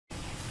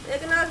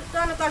এখানে তো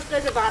অনেক কষ্ট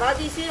হয়েছে, ভাড়া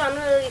দিয়েছি,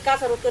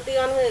 কাঁচা রোদ করতে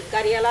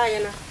গাড়িওয়ালা আয়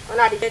না,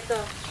 আড়ি তো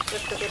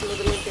কষ্ট করে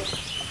নদীর মধ্যে।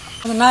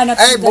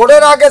 এই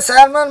ভোটের আগে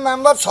চেয়ারম্যান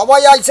মেম্বার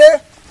সবাই আইছে,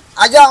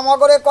 আজ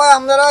আমাকে কয়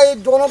আপনারা এই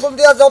জনপদ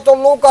দিয়া যত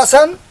লোক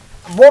আছেন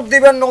ভোট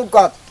দিবেন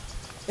নৌকাত।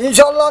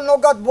 ইনশাল্লাহ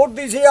নৌকাত ভোট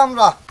দিছি,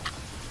 আমরা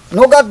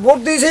নৌকাত ভোট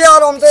দিছি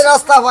আর অন্তে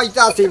রাস্তা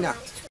পাইতে আসি না।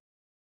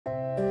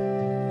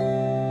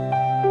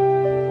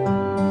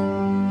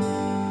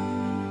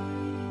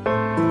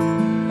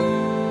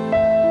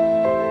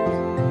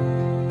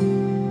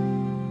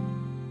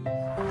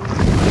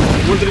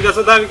 মন্ত্রীর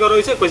কাছে দাবি করা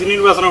হয়েছে, কইছে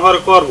নির্বাচন পরে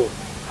করবো,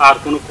 আর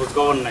কোনো খোঁজ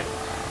খবর নাই।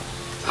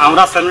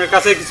 আমরা স্যারের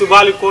কাছে কিছু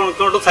বালি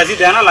কোনটা চাইছি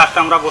দেয় না, লাস্টে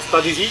আমরা বস্তা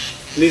দিছি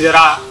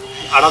নিজেরা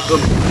আড়ার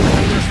জন্য।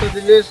 রাস্তা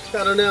দিনের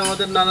কারণে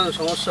আমাদের নানান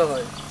সমস্যা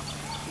হয়,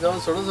 যেমন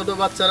ছোটো ছোটো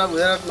বাচ্চারা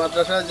বুঝারহাট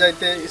মাদ্রাসায়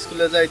যাইতে,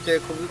 স্কুলে যাইতে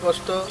খুবই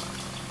কষ্ট।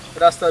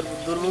 রাস্তার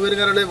দুর্ভোগের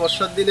কারণে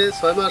বর্ষার দিনে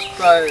 6 মাস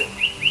প্রায়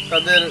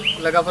তাদের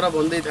লেখাপড়া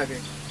বন্ধই থাকে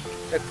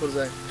এক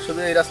পর্যায়ে, শুধু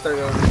এই রাস্তার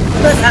কারণে।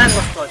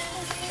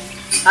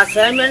 আর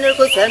চেয়ারম্যানের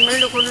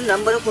কোনো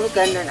নাম্বারে কোনো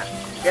জ্ঞান নেই না,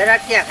 যারা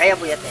কি খাইয়া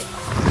বইয়া থাকে।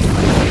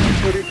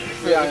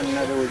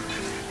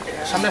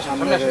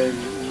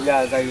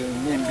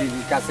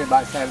 কাছে বা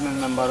চেয়ারম্যান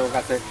মেম্বারের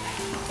কাছে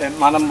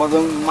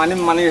মানববন্ধন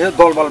মানে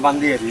দলবল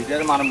বান্ধি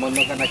আর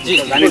মানববন্ধন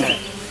জানি না।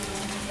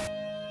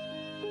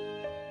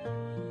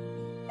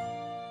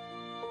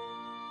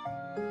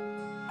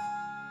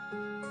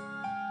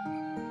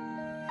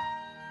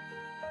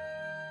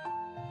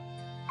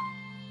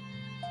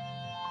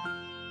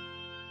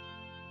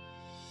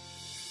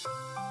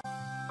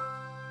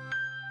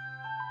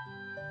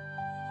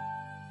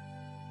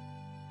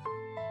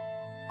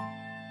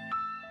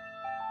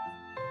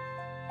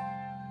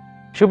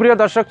 সুপ্রিয়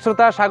দর্শক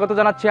শ্রোতা, স্বাগত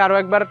জানাচ্ছি আরও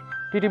একবার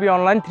টিটিভি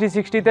অনলাইন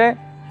 360-তে।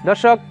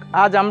 দর্শক,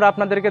 আজ আমরা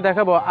আপনাদেরকে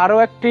দেখাবো আরও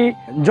একটি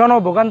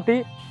জনভোগান্তি।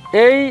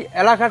 এই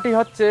এলাকাটি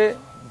হচ্ছে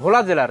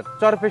ভোলা জেলার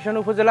চরফ্যাশন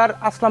উপজেলার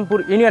আসলামপুর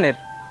ইউনিয়নের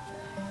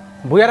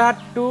বুয়ারহাট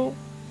টু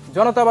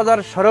জনতা বাজার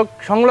সড়ক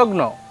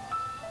সংলগ্ন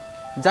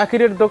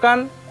জাকিরের দোকান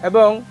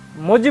এবং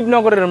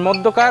মুজিবনগরের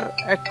মধ্যকার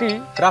একটি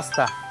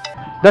রাস্তা।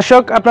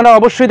 দর্শক, আপনারা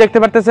অবশ্যই দেখতে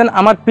পারতেছেন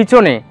আমার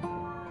পিছনে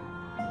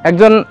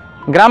একজন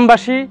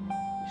গ্রামবাসী,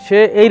 সে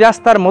এই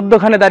রাস্তার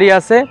মধ্যখানে দাঁড়িয়ে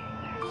আছে।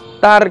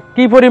 তার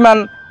কি পরিমাণ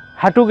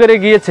হাঁটু গেড়ে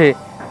গিয়েছে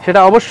সেটা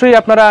অবশ্যই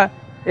আপনারা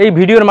এই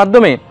ভিডিওর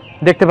মাধ্যমে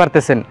দেখতে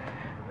পারতেছেন।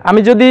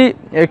 আমি যদি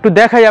একটু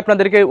দেখাই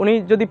আপনাদেরকে, উনি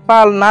যদি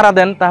পাল নাড়া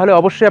দেন তাহলে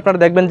অবশ্যই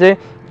আপনারা দেখবেন যে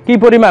কি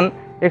পরিমাণ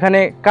এখানে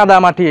কাদা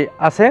মাটি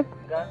আছে।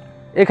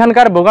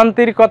 এখানকার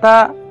ভোগান্তির কথা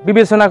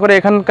বিবেচনা করে,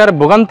 এখানকার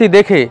ভোগান্তি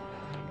দেখে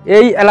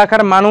এই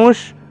এলাকার মানুষ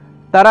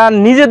তারা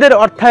নিজেদের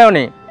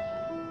অর্থায়নে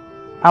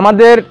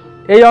আমাদের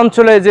এই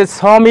অঞ্চলে যে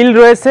সমিল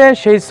রয়েছে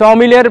সেই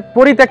সমিলের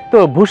পরিত্যক্ত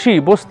ভুসি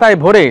বস্তায়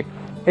ভরে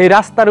এই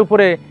রাস্তার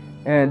উপরে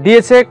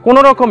দিয়েছে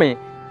কোনো রকমে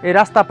এই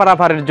রাস্তা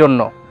পারাপারের জন্য।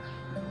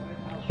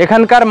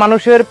 এখানকার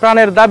মানুষের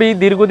প্রাণের দাবি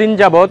দীর্ঘদিন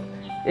যাবৎ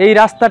এই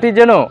রাস্তাটি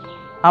যেন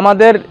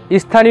আমাদের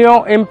স্থানীয়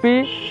এমপি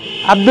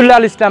আব্দুল্লাহ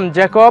আল ইসলাম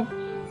জ্যাকব,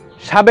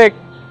 সাবেক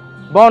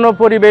বন ও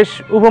পরিবেশ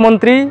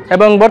উপমন্ত্রী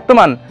এবং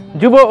বর্তমান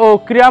যুব ও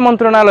ক্রীড়া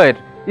মন্ত্রণালয়ের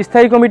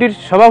স্থায়ী কমিটির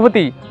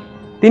সভাপতি,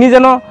 তিনি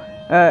যেন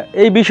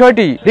এই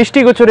বিষয়টি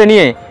দৃষ্টিগোচরে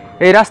নিয়ে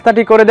এই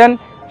রাস্তাটি করে দেন,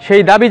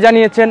 সেই দাবি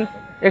জানিয়েছেন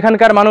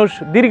এখানকার মানুষ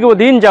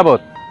দীর্ঘদিন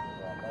যাবৎ।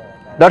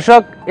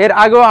 দর্শক, এর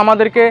আগেও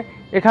আমাদেরকে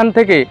এখান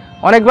থেকে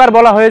অনেকবার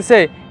বলা হয়েছে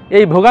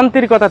এই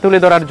ভোগান্তির কথা তুলে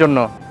ধরার জন্য।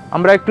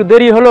 আমরা একটু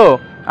দেরি হলেও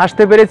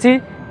আসতে পেরেছি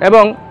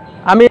এবং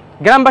আমি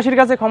গ্রামবাসীর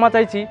কাছে ক্ষমা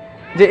চাইছি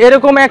যে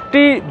এরকম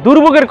একটি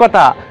দুর্ভোগের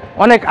কথা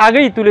অনেক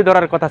আগেই তুলে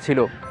ধরার কথা ছিল।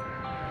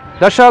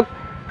 দর্শক,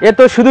 এ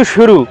তো শুধু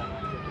শুরু,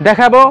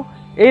 দেখাবো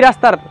এই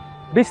রাস্তার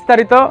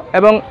বিস্তারিত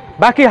এবং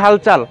বাকি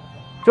হালচাল।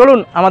 চলুন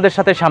আমাদের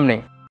সাথে সামনে।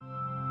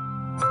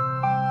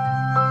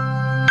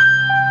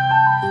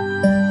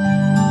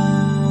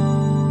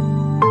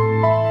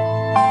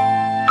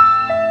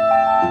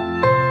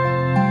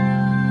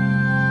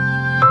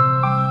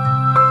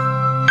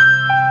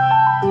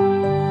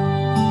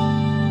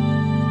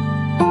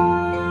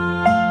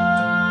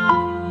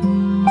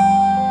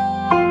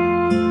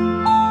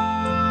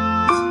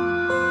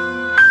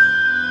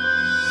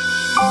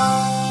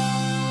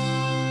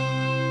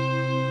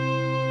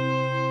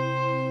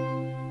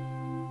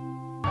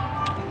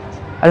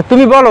 আচ্ছা,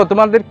 তুমি বলো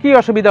তোমাদের কি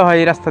অসুবিধা হয়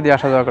এই রাস্তা দিয়ে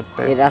আসা যাওয়া করতে?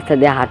 এই রাস্তা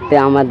দিয়ে হাঁটতে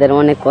আমাদের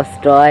অনেক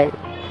কষ্ট হয়।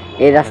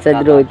 এই রাস্তা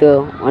দিয়ে হইতো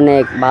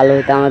অনেক ভালো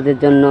হইতো আমাদের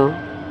জন্য।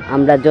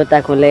 আমরা জোতা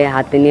খুলে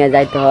হাতে নিয়ে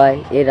যাইতে হয়,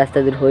 এই রাস্তা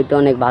দিয়ে হইতো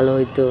অনেক ভালো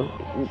হইতো।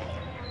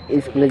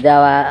 স্কুলে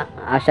যাওয়া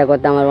আসা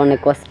করতে আমার অনেক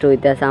কষ্ট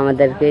হইতেছে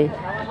আমাদেরকে,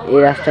 এই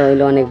রাস্তা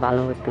হইলে অনেক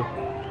ভালো হতো।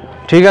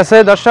 ঠিক আছে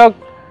দর্শক,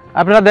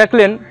 আপনারা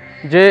দেখলেন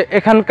যে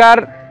এখানকার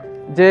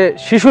যে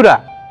শিশুরা,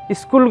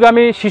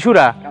 স্কুলগামী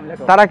শিশুরা,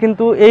 তারা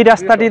কিন্তু এই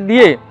রাস্তাটি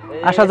দিয়ে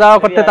আসা যাওয়া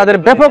করতে তাদের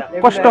ব্যাপক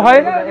কষ্ট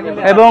হয়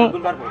এবং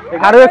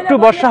আরও একটু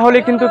বর্ষা হলে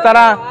কিন্তু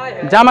তারা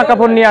জামা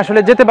কাপড় নিয়ে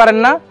আসলে যেতে পারেন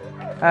না,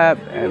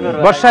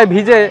 বর্ষায়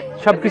ভিজে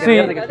সব কিছুই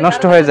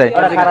নষ্ট হয়ে যায়।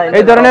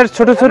 এই ধরনের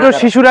ছোট ছোট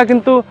শিশুরা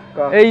কিন্তু,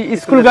 এই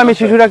স্কুলগামী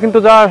শিশুরা কিন্তু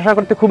যাওয়া আসা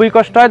করতে খুবই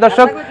কষ্ট হয়।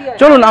 দর্শক,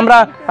 চলুন আমরা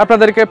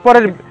আপনাদেরকে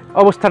পরের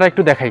অবস্থাটা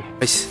একটু দেখাই।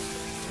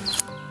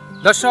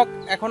 দর্শক,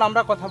 এখন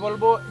আমরা কথা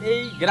বলবো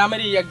এই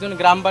গ্রামেরই একজন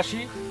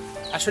গ্রামবাসী।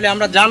 আসলে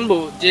আমরা জানবো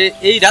যে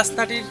এই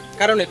রাস্তাটির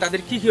কারণে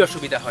তাদের কি কি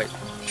অসুবিধা হয়।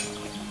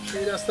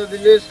 এই রাস্তা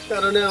দিনের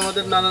কারণে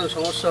আমাদের নানান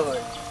সমস্যা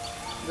হয়।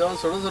 যেমন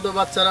ছোট ছোট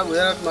বাচ্চারা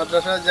বুঝারহাট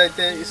মাদ্রাসায়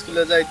যাইতে,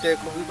 স্কুলে যাইতে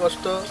খুবই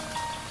কষ্ট।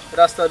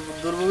 রাস্তার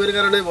দুর্ভোগের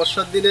কারণে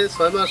বর্ষার দিনে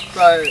 6 মাস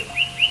প্রায়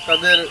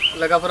তাদের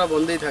লেখাপড়া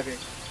বন্ধই থাকে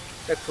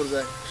এক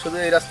পর্যায়ে, শুধু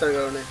এই রাস্তার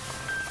কারণে।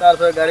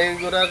 তারপরে গাড়ি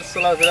ঘোড়ার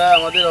চলাফেরা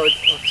আমাদের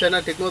হচ্ছে না,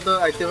 ঠিকমতো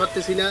আইতে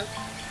পারতেছি না।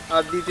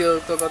 আর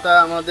দ্বিতীয়ত কথা,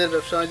 আমাদের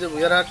ব্যবসা বাণিজ্য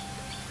বুঝারহাট,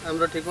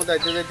 আমরা ঠিকমতো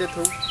আইতে যাইতে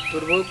খুব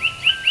দুর্ভোগ,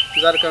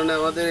 যার কারণে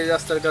আমাদের এই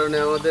রাস্তার কারণে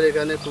আমাদের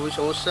এখানে খুবই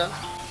সমস্যা।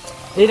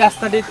 এই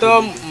রাস্তাটি তো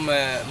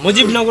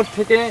মুজিবনগর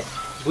থেকে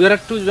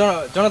বুয়ারহাট টু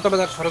জনতা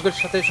বাজার সড়কের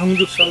সাথে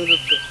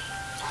সংযুক্ত।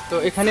 তো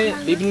এখানে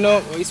বিভিন্ন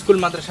স্কুল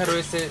মাদ্রাসা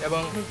রয়েছে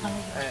এবং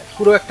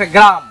পুরো একটা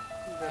গ্রাম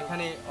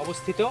এখানে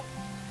অবস্থিত।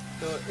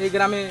 তো এই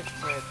গ্রামে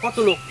কত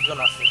লোকজন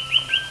আছে?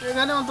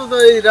 এখানে অন্তত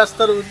এই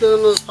রাস্তার মধ্যে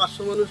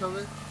 500 মানুষ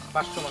হবে।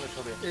 500 মানুষ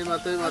হবে এই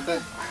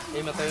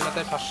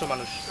মাথায় 500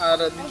 মানুষ। আর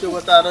দ্বিতীয়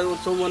কথা, আর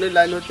উচ্চমানের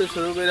লাইন হতে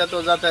শুরু করে তো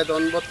যাতায়াত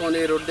বর্তমানে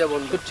এই রোড দিয়ে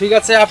বন্ধ। তো ঠিক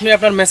আছে, আপনি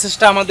আপনার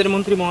মেসেজটা আমাদের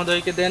মন্ত্রী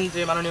মহোদয়কে দেন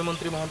যে মাননীয়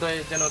মন্ত্রী মহোদয়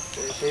যেন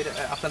সেই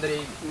আপনাদের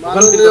এই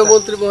মাননীয়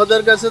মন্ত্রী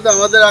মহোদয়ের কাছে তো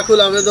আমাদের আকুল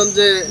আবেদন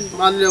যে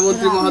মাননীয়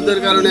মন্ত্রী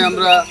মহোদয়ের কারণে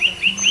আমরা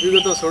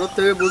বিগত ছোট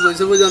থেকে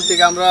বুঝেছি পর্যন্ত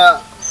থেকে আমরা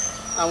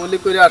আওয়ামী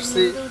লীগ করে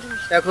আসছি,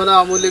 এখনও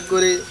আওয়ামী লীগ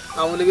করি।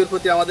 আওয়ামী লীগের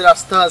প্রতি আমাদের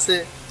আস্থা আছে।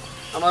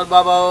 আমার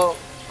বাবাও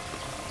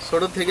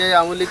ছোটো থেকে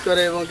আওয়ামী লীগ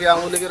করে এবং কি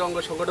আওয়ামী লীগের অঙ্গ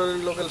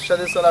সংগঠনের লোকের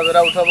সাথে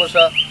চলাফেরা উঠা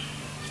বসা,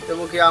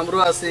 এবং কি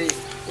আমরাও আছি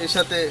এর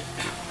সাথে।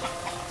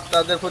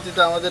 তাদের প্রতি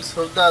তো আমাদের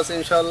শ্রদ্ধা আছে।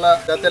 ইনশাআল্লাহ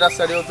যাতে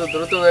রাস্তাটি অত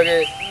দ্রুত বেগে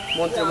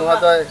মন্ত্রী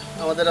মহোদয়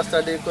আমাদের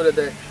রাস্তাটি করে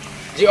দেয়।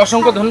 জি,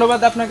 অসংখ্য ধন্যবাদ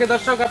আপনাকে।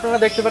 দর্শক, আপনারা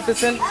দেখতে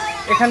পাচ্ছেন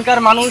এখানকার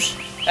মানুষ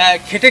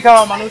খেটে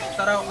খাওয়া মানুষ,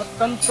 তারা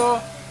অত্যন্ত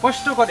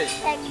কষ্ট করে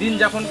দিন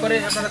যাপন করে।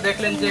 আপনারা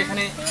দেখলেন যে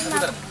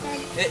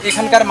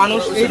এখানকার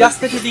মানুষ এই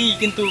রাস্তাটি দিয়েই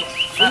কিন্তু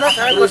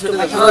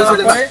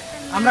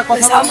আমরা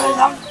কথা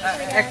বলবো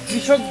এক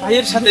কৃষক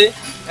ভাইয়ের সাথে।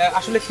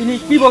 আসলে তিনি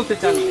কি বলতে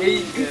চান এই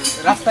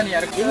রাস্তা নিয়ে?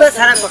 আর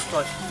সারা কষ্ট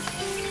হয়।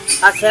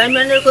 আর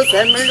চেয়ারম্যানের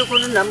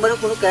কোনো নাম্বারও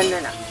কোনো কেন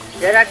না,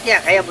 এরা কি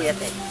খাইয়া বইয়া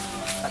দেয়।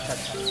 আচ্ছা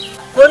আচ্ছা,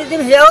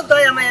 প্রতিদিন হেও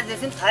দয় আমার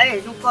দেশেন খায়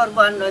হেসু করবো,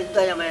 আর নয়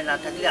দয় আমার না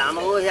থাকলে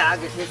আমাকেও হে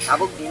আগে সে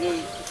সাবক দিনেই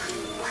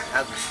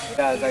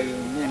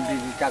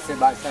এমপির কাছে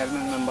বা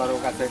চেয়ারম্যান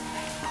মেম্বারের কাছে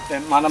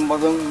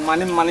মানববন্ধন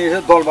মানে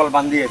দলবল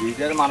বান্ধিয়ে দিই,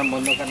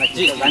 মানববন্ধন কেন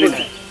জানি না।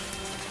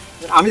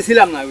 আমি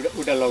ছিলাম না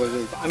ওটার লগে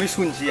জড়িত, আমি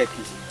শুনছি আর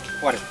কি।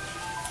 পরে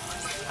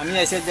আমি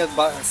এসে যে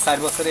 4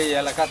 বছরে এই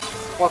এলাকার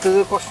কত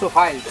যে কষ্ট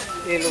পাই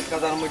এই লোক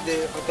গাদার মধ্যে,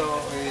 হয়তো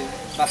ওই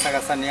বাচ্চা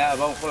কাচ্চা নেওয়া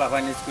এবং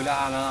খোলাপানি স্কুলে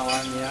আনা নেওয়া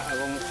নেওয়া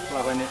এবং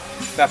খোলাপানি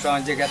ব্যবসা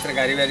বাণিজ্যের ক্ষেত্রে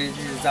গাড়ি বাড়ি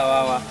যাওয়া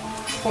আওয়া,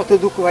 কত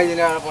দুঃখ ভাই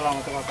দিলে আর বলার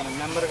মতো কথা না।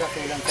 মেম্বারের কাছে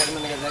গেলাম,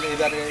 চেয়ারম্যানের কাছে গেলাম।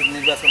 এবারে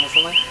নির্বাচনের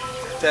সময়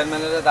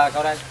চেয়ারম্যানেরা দাঁড়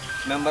করায়,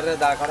 মেম্বারেরা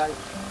দাঁড় করায়।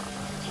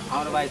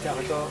 আমার বাড়িতে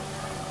হয়তো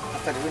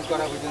সার্টিফিকেট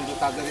করা পর্যন্ত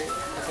তাদের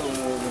কাছে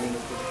অনুমোদন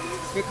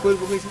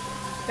করবো গেছি।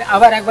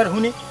 আবার একবার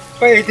শুনি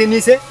এইতে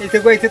নিচে, এইতে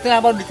এইতে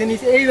আবার দিতে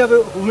নিচে, এইভাবে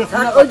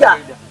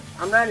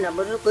আমরা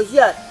নাম্বারও কইছি।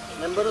 আর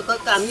মেম্বারও কয়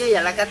আমি এই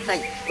এলাকার নাই,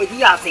 ওই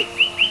দিকে আছে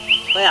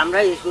কয় আমরা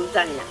স্কুল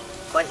জানি না,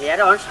 কয় হেয়ার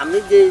আমার সামনে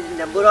যে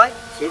নাম্বার হয়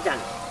সে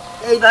জানে।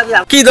 এইভাবে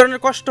কি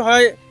ধরনের কষ্ট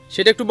হয়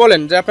সেটা একটু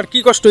বলেন, যে আপনার কি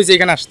কষ্ট হয়েছে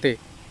এখানে আসতে?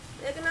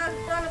 এখানে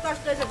আসতে অনেক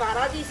কষ্ট হয়েছে,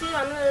 ভাড়া দিয়েছি,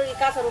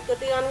 কাঁচা রোড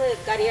করতে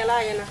গাড়িওয়ালা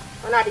আয় না,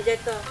 আড়ি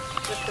যাইত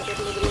কষ্ট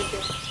করতে।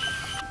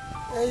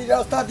 এই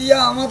রাস্তা দিয়ে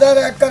আমাদের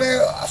একবারে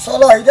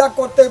চলাফেরা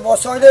করতে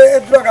বছরে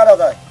এদ্রা গাড়া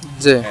যায়।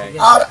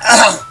 আর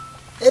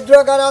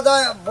এদ্রা গাড়া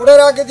যায়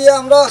ভোটের আগে দিয়ে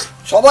আমরা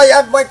সবাই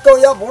এক বাক্য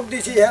হইয়া ভোট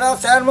দিছি। এরা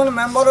চেয়ারম্যান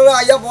মেম্বাররা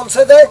আইয়া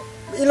বলছে যে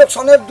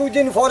ইলেকশনের 2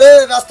 দিন পরে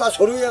রাস্তা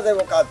শুরু হয়ে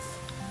যাবে কাজ।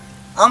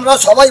 আমরা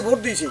সবাই ভোট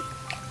দিছি।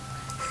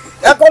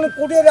 এখন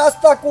কুড়ে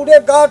রাস্তা, কুড়ে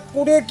ঘাট,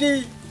 কুড়ে কি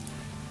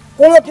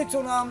কোনো কিছু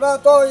না। আমরা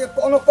তো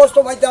কোনো কষ্ট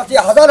পাইতে আছি।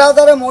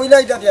 হাজারে মহিলা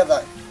এটা দেওয়া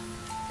যায়,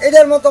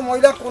 এদের মতো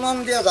মহিলা কোনান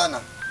দেওয়া যায়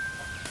না।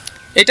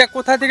 এটা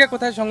কোথা থেকে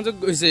কোথায় সংযোগ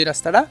হয়েছে এই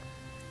রাস্তাটা?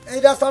 এই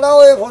রাস্তাটা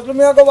ওই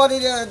ফজলুমিয়াগো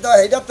বাড়ির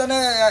এইটার টানে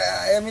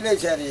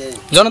মিলেছে আর এই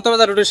জনতা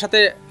বাজার রোডের সাথে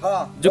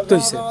যুক্ত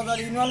হয়েছে।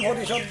 ইউনিয়ন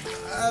পরিষদ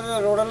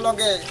রোডের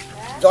লগে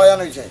জয়ান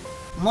হয়েছে।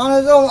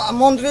 মাননীয়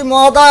মন্ত্রী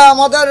মহোদয়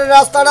আমাদের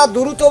রাস্তাটা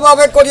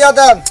দ্রুতভাবে করিয়া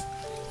দেন।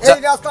 এই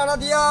রাস্তাটা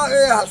দিয়া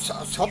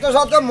শত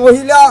শত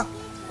মহিলা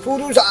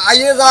পুরুষ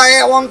আইয়ে যায়,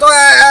 অন্ত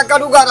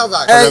একাডু গাড়া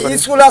যায়।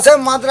 স্কুল আছে,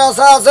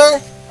 মাদ্রাসা আছে।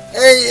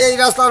 এই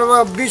রাস্তার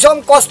ভীষণ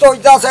কষ্ট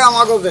হইতে আছে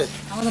আমাকে।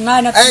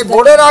 এই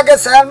ভোটের আগে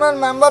চেয়ারম্যান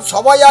মেম্বার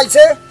সবাই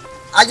আইছে।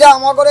 আজ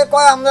আমাকে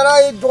কয় আপনারা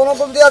এই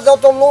জনপদ দিয়া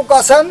যত লোক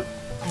আছেন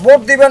ভোট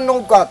দিবেন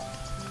নৌকাত।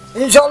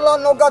 ইনশাল্লাহ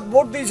নৌকাত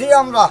ভোট দিছি,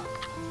 আমরা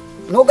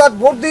নৌকাত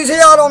ভোট দিছি।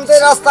 আর অন্তে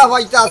রাস্তা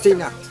পাইতে আসি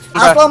না।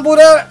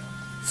 আসলামপুরের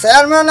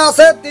চেয়ারম্যান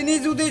আছে, তিনি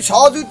যদি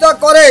সহযোগিতা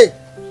করে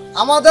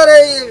আমাদের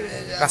এই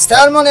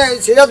চেয়ারম্যানে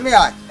সিরাজ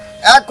মিয়া,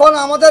 এখন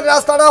আমাদের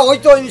রাস্তাটা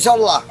হইতো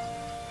ইনশাল্লাহ।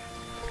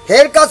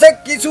 এর কাছে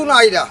কিছু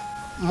নাইরা।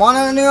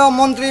 মাননীয়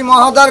মন্ত্রী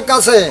মহোদয়ের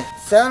কাছে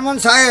চেয়ারম্যান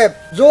সাহেব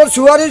জোর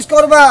সুপারিশ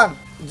করবেন,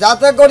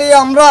 যাতে করি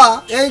আমরা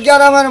এই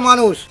গ্রামের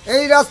মানুষ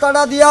এই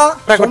রাস্তাটা দিয়া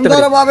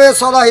সুন্দরভাবে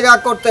চলাফেরা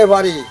করতে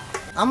পারি।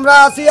 আমরা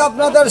আছি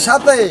আপনাদের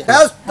সাথে,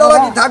 ব্যস্ত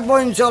থাকবো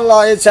ইনশাল্লাহ।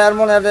 এই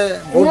চেয়ারম্যানের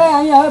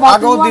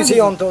আগেও দিছি,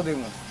 অন্তও দিব।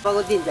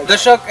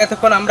 দর্শক,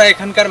 এতক্ষণ আমরা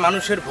এখানকার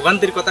মানুষের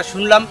ভোগান্তির কথা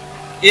শুনলাম।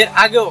 এর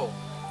আগেও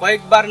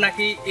কয়েকবার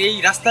নাকি এই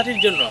রাস্তাটির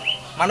জন্য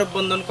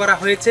মানববন্ধন করা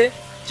হয়েছে।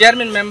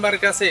 চেয়ারম্যান মেম্বার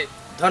কাছে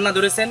ধর্ণা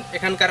ধরেছেন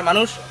এখানকার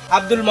মানুষ।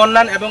 আব্দুল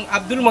মন্নান এবং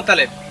আব্দুল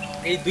মোতালেব,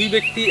 এই দুই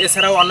ব্যক্তি,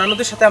 এছাড়াও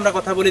অন্যান্যদের সাথে আমরা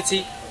কথা বলেছি।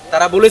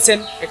 তারা বলেছেন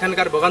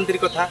এখানকার ভোগান্তির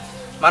কথা।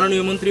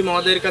 মাননীয় মন্ত্রী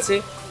মহোদয়ের কাছে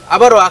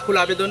আবারও আকুল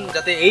আবেদন,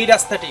 যাতে এই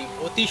রাস্তাটি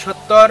অতি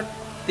সত্বর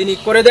তিনি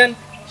করে দেন,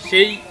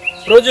 সেই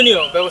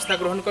প্রয়োজনীয় ব্যবস্থা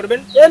গ্রহণ করবেন,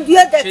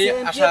 সেই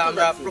আশা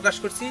আমরা প্রকাশ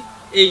করছি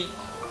এই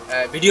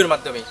ভিডিওর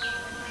মাধ্যমে।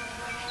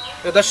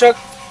 তো দর্শক,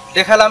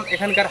 দেখালাম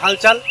এখানকার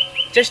হালচাল।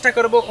 চেষ্টা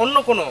করব অন্য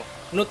কোনো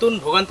নতুন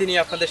ভোগান্তি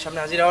নিয়ে আপনাদের সামনে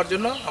হাজির হওয়ার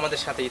জন্য। আমাদের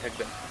সাথেই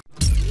থাকবেন।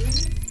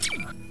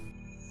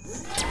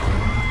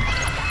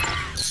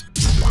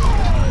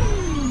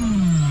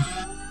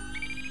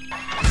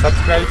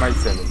 Subscribe my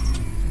channel.